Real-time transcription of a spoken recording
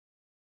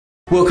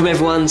Welcome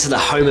everyone to the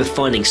home of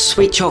finding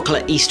sweet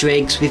chocolate Easter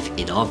eggs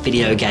within our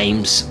video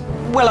games.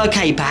 Well,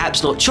 okay,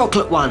 perhaps not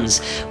chocolate ones,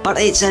 but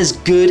it's as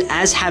good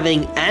as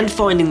having and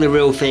finding the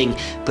real thing,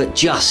 but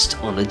just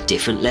on a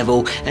different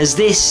level, as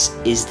this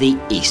is the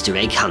Easter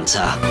egg hunter.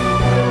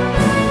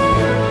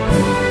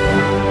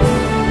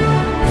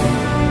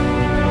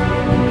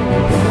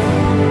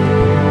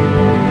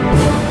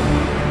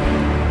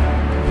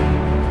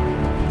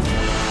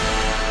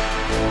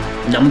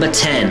 Number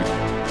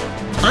 10.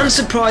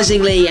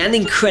 Unsurprisingly and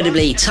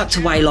incredibly tucked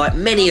away like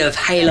many of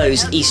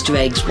Halo's Easter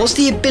eggs was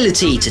the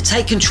ability to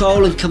take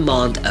control and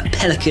command a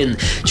pelican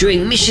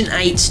during Mission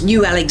 8's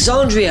New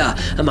Alexandria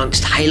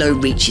amongst Halo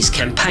Reach's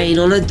campaign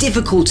on a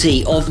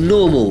difficulty of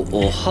normal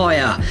or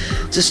higher.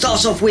 To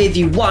start off with,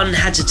 you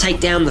had to take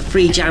down the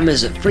 3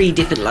 jammers at 3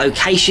 different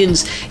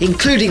locations,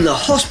 including the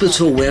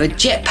hospital where a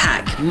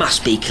jetpack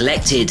must be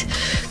collected.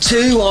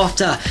 2,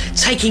 after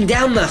taking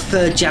down the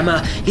 3rd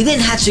jammer, you then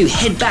had to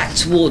head back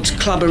towards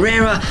Club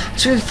Herrera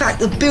to in fact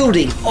the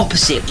building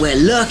opposite, where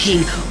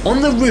lurking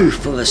on the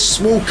roof of a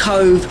small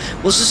cove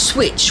was a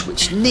switch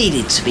which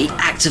needed to be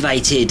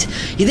activated.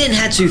 You then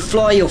had to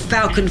fly your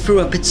Falcon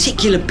through a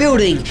particular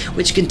building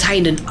which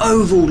contained an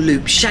oval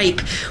loop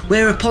shape,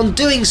 where upon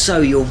doing so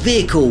your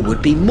vehicle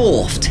would be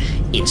morphed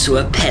into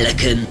a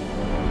pelican.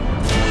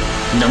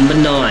 Number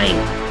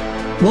 9.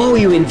 While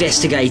you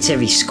investigate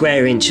every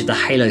square inch of the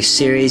Halo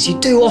series, you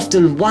do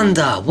often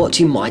wonder what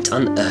you might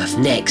unearth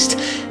next.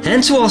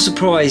 And to our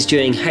surprise,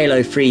 during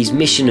Halo 3's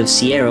mission of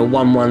Sierra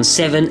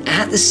 117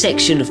 at the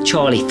section of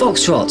Charlie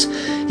Foxtrot,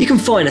 you can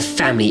find a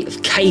family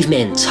of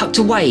cavemen tucked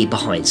away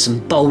behind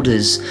some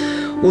boulders.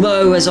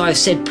 Although, as I've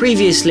said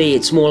previously,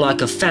 it's more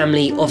like a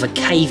family of a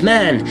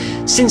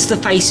caveman, since the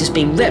face has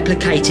been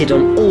replicated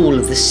on all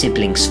of the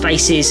siblings'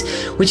 faces,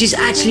 which is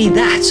actually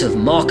that of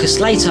Marcus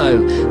Leto,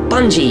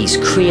 Bungie's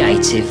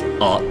creative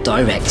art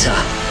director.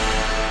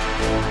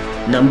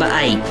 Number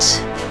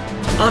 8.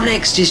 Up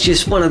next is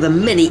just one of the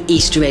many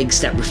Easter eggs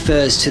that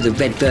refers to the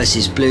Red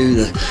vs Blue,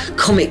 the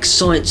comic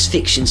science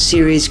fiction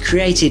series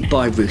created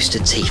by Rooster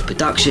Teeth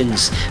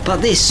Productions,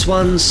 but this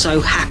one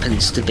so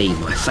happens to be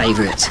my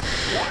favourite.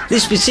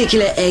 This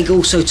particular egg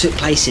also took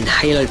place in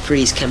Halo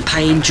 3's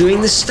campaign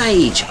during the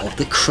stage of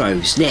the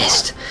Crow's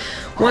Nest.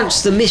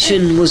 Once the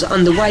mission was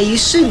underway, you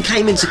soon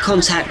came into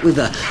contact with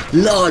a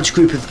large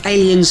group of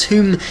aliens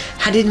whom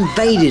had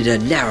invaded a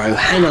narrow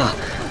hangar.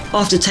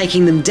 After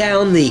taking them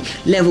down, the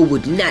level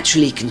would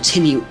naturally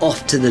continue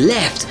off to the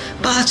left,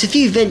 but if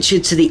you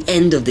ventured to the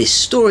end of this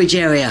storage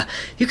area,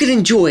 you could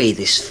enjoy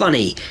this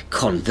funny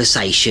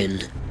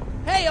conversation.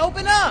 Hey,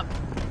 open up!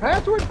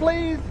 Password,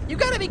 please! You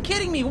gotta be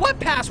kidding me, what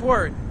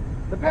password?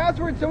 The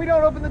password so we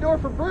don't open the door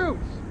for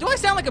brutes. Do I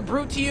sound like a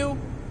brute to you?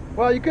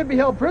 Well, you could be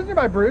held prisoner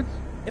by brutes.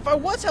 If I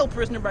was held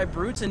prisoner by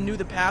brutes and knew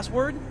the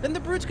password, then the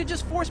brutes could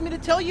just force me to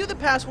tell you the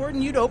password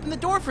and you'd open the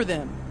door for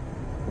them.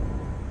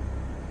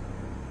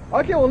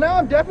 Okay, well now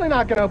I'm definitely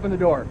not gonna open the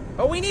door.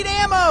 But we need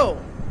ammo!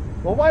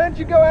 Well, why don't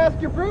you go ask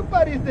your brute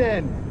buddies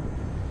then?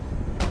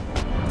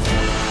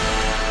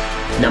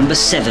 Number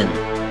 7.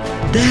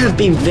 There have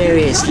been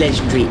various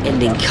legendary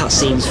ending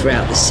cutscenes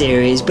throughout the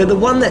series, but the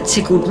one that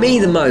tickled me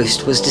the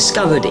most was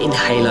discovered in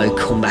Halo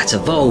Combat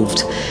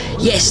Evolved.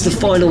 Yes, the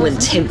final and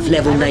 10th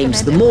level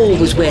names the more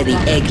was where the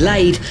egg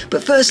laid,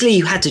 but firstly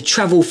you had to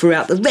travel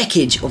throughout the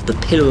wreckage of the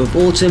Pillar of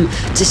Autumn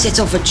to set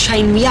off a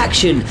chain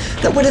reaction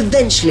that would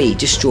eventually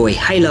destroy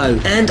Halo,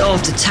 and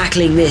after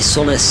tackling this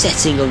on a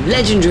setting of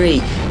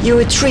Legendary, you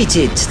were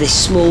treated to this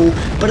small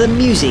but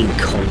amusing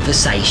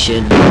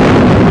conversation.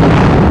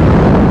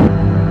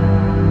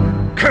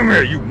 Come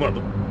here, you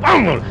mother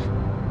bummers!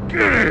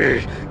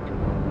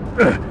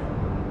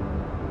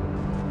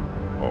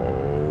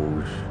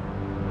 Oh,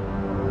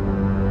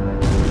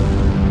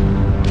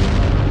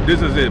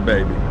 this is it,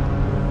 baby.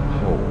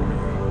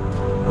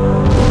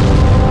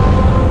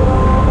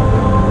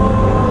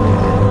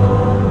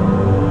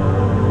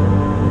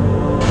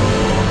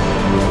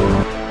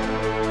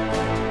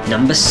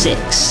 Number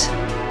 6.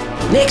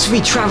 Next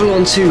we travel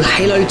on to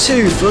Halo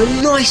 2 for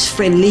a nice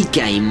friendly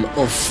game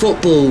of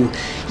football.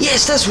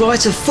 Yes, that's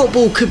right, a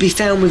football could be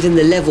found within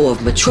the level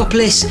of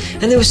Metropolis,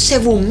 and there were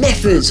several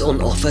methods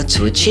on offer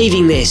to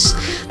achieving this.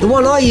 The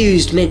one I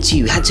used meant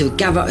you had to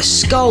gather a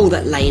skull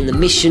that lay in the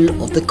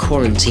mission of the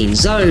quarantine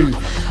zone.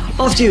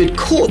 After you had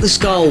caught the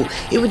skull,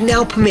 it would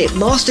now permit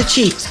Master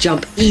Chief to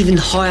jump even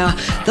higher,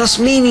 thus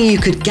meaning you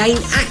could gain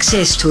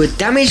access to a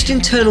damaged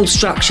internal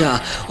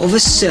structure of a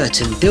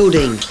certain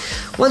building.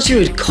 Once you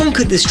had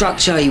conquered the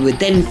structure, you would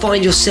then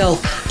find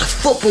yourself a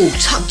football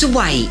tucked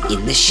away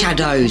in the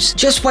shadows,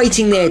 just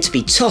waiting there to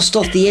be tossed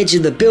off the edge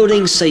of the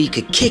building so you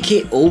could kick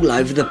it all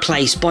over the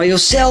place by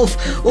yourself,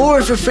 or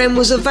if a friend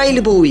was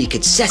available you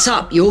could set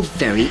up your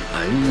very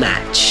own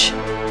match.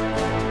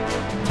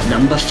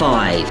 Number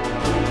 5.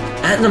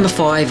 At number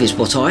 5 is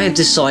what I have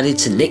decided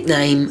to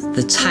nickname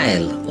the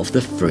Tale of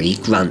the Three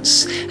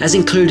Grunts, as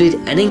included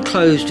and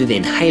enclosed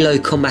within Halo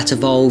Combat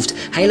Evolved,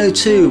 Halo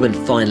 2 and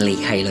finally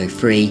Halo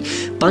 3,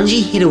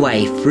 Bungie hid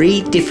away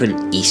 3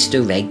 different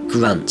Easter egg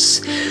grunts.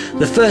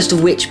 The first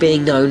of which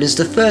being known as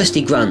the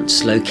Thirsty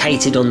Grunt,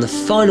 located on the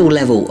final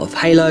level of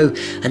Halo,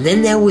 and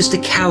then there was the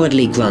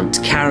Cowardly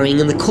Grunt cowering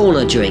in the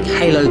corner during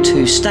Halo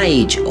 2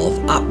 stage of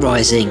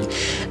Uprising,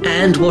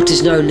 and what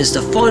is known as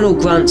the Final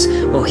Grunt,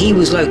 well, he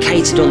was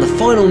located on the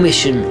final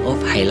mission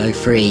of Halo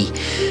 3.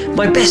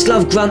 My best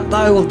loved grunt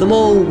though of them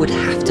all would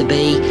have to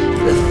be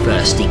the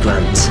Thirsty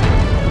Grunt.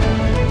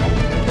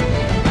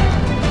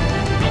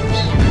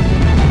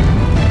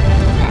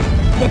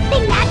 The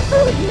thing that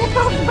food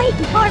nipples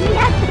waiting for me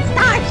at the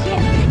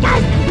starship.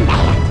 Cause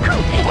man,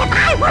 if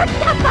I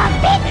worked up a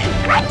big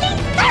crunchy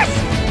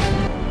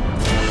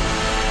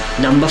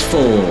thirst. Number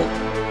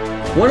 4.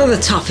 One of the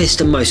toughest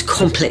and most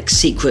complex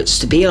secrets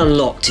to be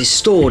unlocked is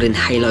stored in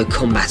Halo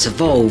Combat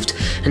Evolved,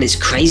 and it's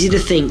crazy to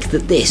think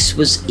that this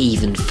was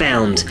even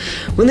found.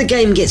 When the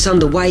game gets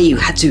underway, you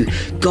had to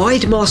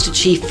guide Master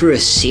Chief through a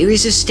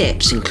series of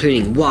steps,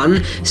 including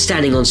 1.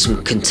 Standing on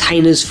some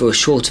containers for a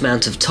short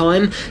amount of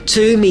time,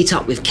 2. Meet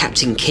up with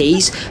Captain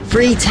Keyes,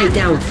 3. Take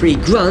down 3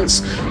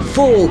 grunts,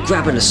 4.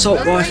 Grab an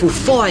assault rifle,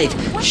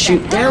 5.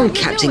 Shoot down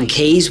Captain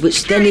Keyes,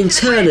 which then in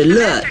turn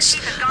alerts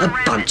a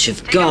bunch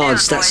of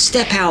guards that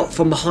step out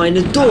from behind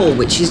a door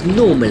which is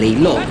normally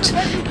locked,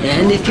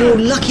 and if you're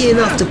lucky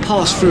enough to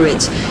pass through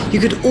it, you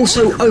could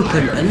also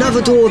open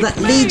another door that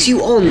leads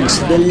you on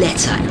to the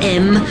letter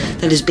M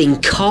that has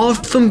been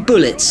carved from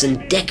bullets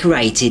and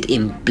decorated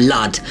in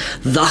blood.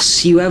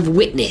 Thus you have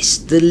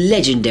witnessed the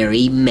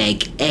legendary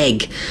Meg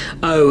Egg.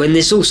 Oh, and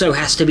this also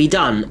has to be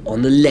done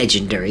on the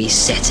legendary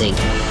setting.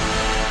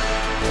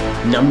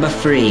 Number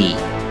 3.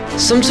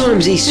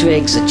 Sometimes Easter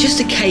eggs are just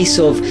a case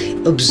of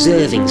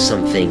observing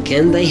something,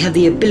 and they have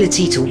the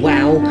ability to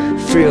wow,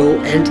 thrill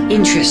and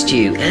interest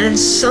you, and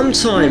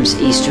sometimes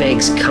Easter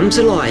eggs come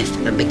to life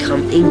and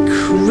become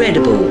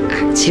incredible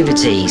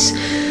activities.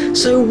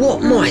 So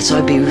what might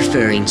I be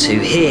referring to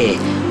here?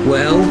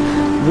 Well,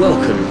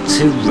 welcome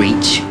to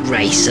Reach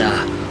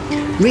Racer.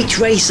 Reach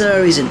Racer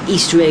is an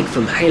Easter egg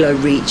from Halo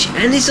Reach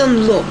and is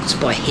unlocked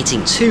by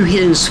hitting 2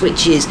 hidden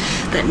switches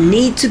that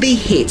need to be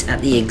hit at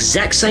the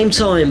exact same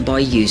time by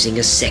using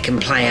a second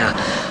player.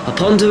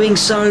 Upon doing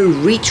so,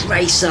 Reach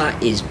Racer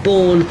is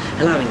born,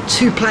 allowing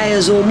 2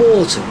 players or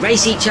more to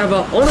race each other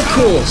on a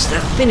course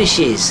that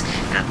finishes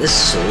at the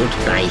Sword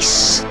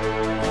Base.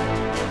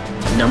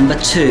 Number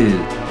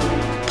 2.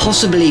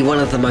 Possibly one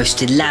of the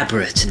most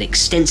elaborate and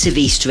extensive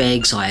Easter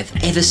eggs I have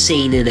ever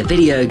seen in a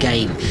video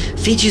game,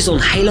 features on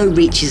Halo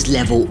Reach's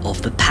level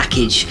of the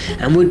package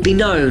and would be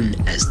known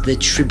as the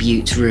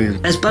Tribute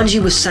Room. As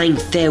Bungie was saying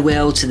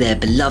farewell to their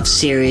beloved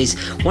series,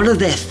 one of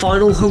their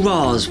final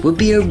hurrahs would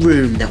be a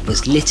room that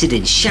was littered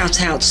in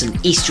shoutouts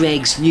and Easter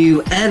eggs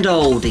new and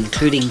old,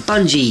 including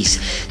Bungie's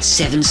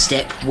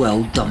 7-step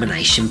world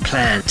domination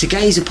plan. To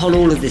gaze upon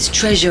all of this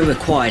treasure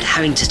required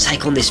having to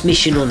take on this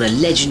mission on a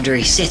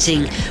legendary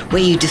setting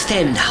where you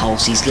defend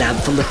Halsey's lab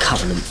from the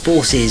Covenant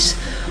forces.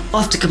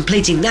 After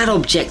completing that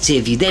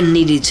objective, you then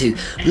needed to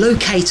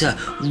locate a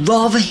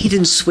rather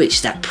hidden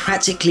switch that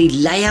practically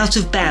lay out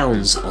of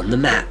bounds on the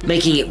map,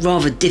 making it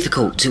rather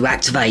difficult to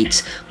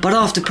activate, but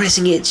after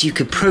pressing it you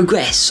could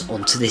progress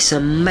onto this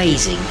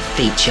amazing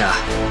feature.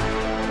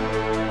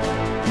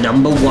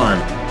 Number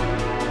 1.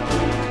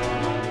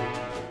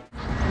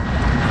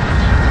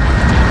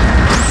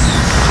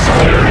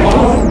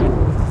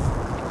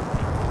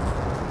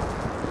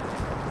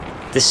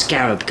 The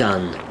Scarab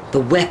Gun, the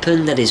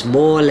weapon that is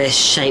more or less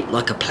shaped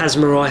like a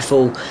plasma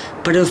rifle,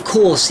 but of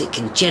course it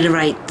can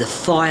generate the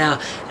fire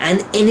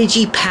and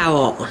energy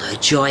power on a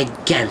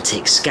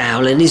gigantic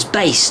scale and is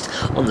based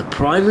on the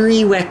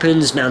primary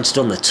weapons mounted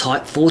on the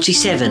Type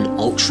 47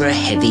 ultra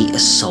heavy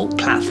assault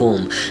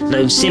platform,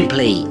 known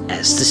simply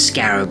as the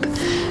Scarab.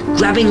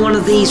 Grabbing one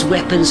of these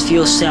weapons for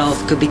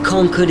yourself could be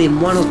conquered in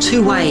one or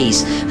 2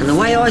 ways, and the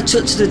way I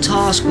took to the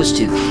task was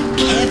to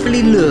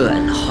carefully lure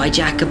and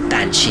hijack a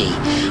Banshee,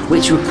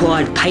 which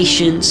required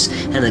patience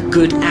and a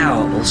good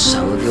hour or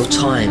so of your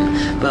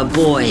time, but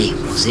boy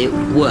was it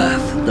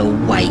worth the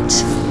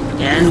wait.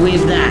 And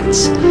with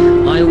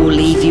that, I will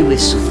leave you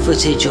with some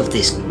footage of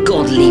this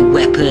godly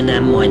weapon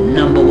and my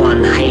number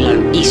 1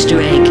 Halo Easter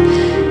egg,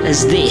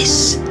 as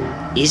this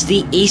is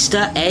the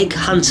Easter Egg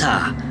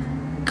Hunter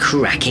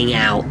cracking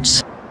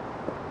out.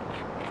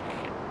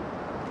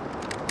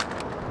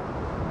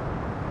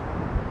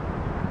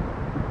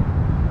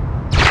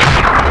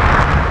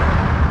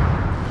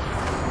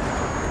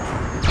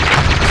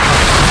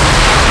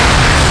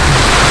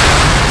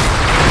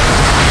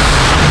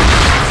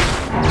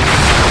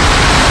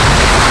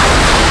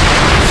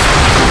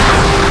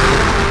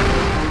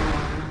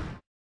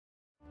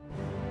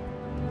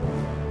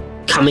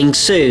 Coming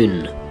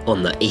soon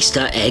on the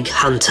Easter Egg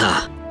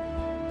Hunter.